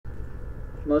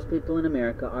Most people in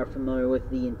America are familiar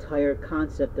with the entire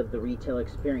concept of the retail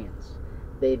experience.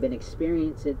 They've been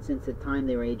experiencing it since the time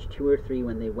they were age 2 or 3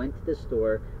 when they went to the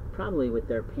store, probably with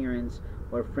their parents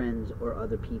or friends or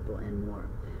other people and more.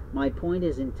 My point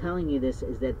is in telling you this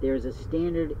is that there's a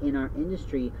standard in our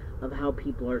industry of how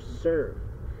people are served.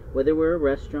 Whether we're a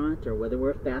restaurant or whether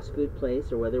we're a fast food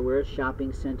place or whether we're a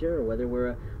shopping center or whether we're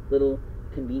a little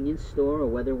convenience store or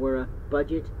whether we're a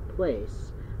budget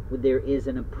place, there is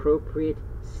an appropriate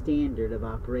standard of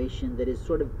operation that is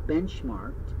sort of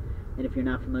benchmarked. And if you're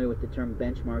not familiar with the term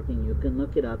benchmarking, you can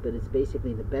look it up, but it's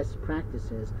basically the best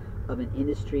practices of an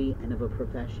industry and of a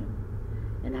profession.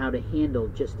 And how to handle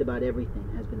just about everything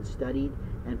has been studied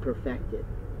and perfected.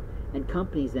 And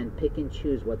companies then pick and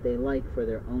choose what they like for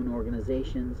their own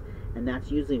organizations, and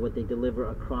that's usually what they deliver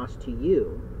across to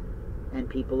you and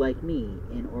people like me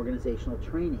in organizational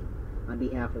training on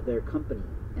behalf of their company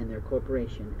and their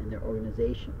corporation and their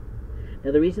organization.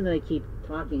 Now, the reason that I keep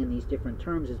talking in these different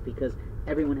terms is because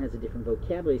everyone has a different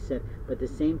vocabulary set, but at the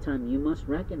same time you must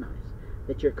recognize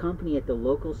that your company at the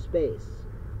local space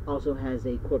also has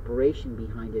a corporation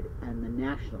behind it and the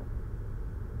national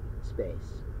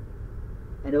space.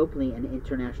 And openly, an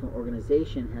international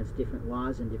organization has different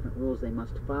laws and different rules they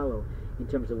must follow in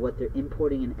terms of what they're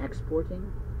importing and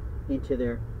exporting into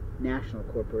their national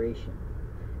corporation.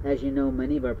 As you know,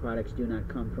 many of our products do not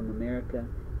come from America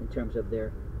in terms of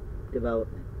their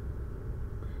development.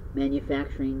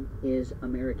 Manufacturing is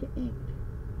America Inc.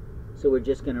 So we're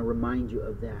just going to remind you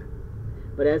of that.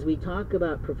 But as we talk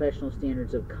about professional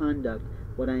standards of conduct,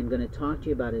 what I'm going to talk to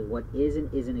you about is what is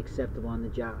and isn't acceptable on the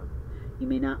job. You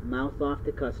may not mouth off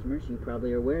to customers, you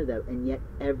probably are aware of that, and yet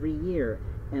every year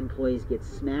employees get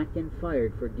smacked and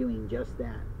fired for doing just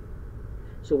that.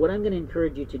 So what I'm going to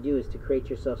encourage you to do is to create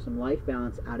yourself some life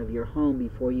balance out of your home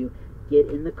before you get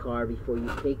in the car, before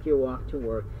you take your walk to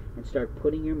work, and start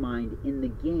putting your mind in the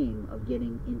game of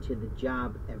getting into the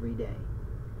job every day.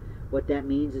 What that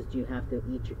means is you have to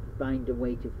find a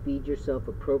way to feed yourself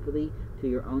appropriately to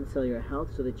your own cellular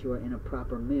health so that you are in a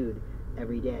proper mood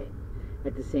every day.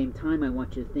 At the same time, I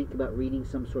want you to think about reading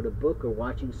some sort of book or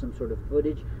watching some sort of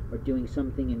footage or doing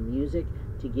something in music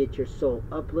to get your soul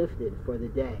uplifted for the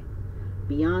day.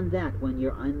 Beyond that, when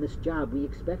you're on this job, we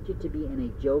expect you to be in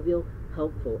a jovial,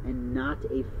 helpful, and not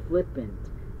a flippant,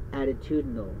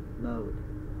 attitudinal mode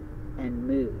and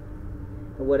mood.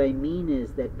 And what I mean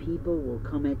is that people will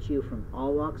come at you from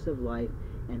all walks of life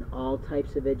and all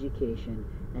types of education,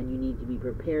 and you need to be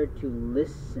prepared to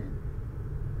listen.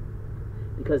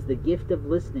 Because the gift of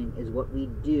listening is what we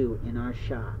do in our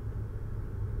shop.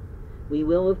 We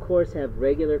will, of course, have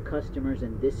regular customers,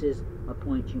 and this is a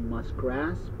point you must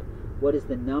grasp. What is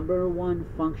the number one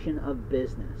function of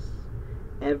business?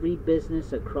 Every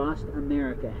business across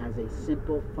America has a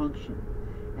simple function,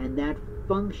 and that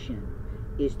function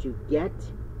is to get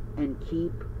and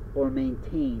keep or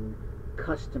maintain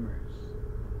customers.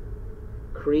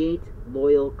 Create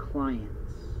loyal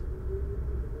clients.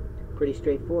 Pretty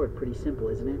straightforward, pretty simple,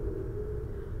 isn't it?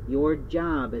 Your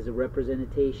job as a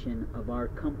representation of our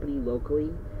company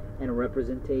locally and a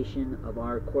representation of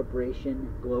our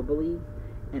corporation globally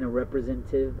and a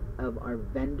representative of our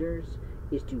vendors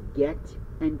is to get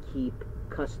and keep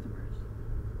customers.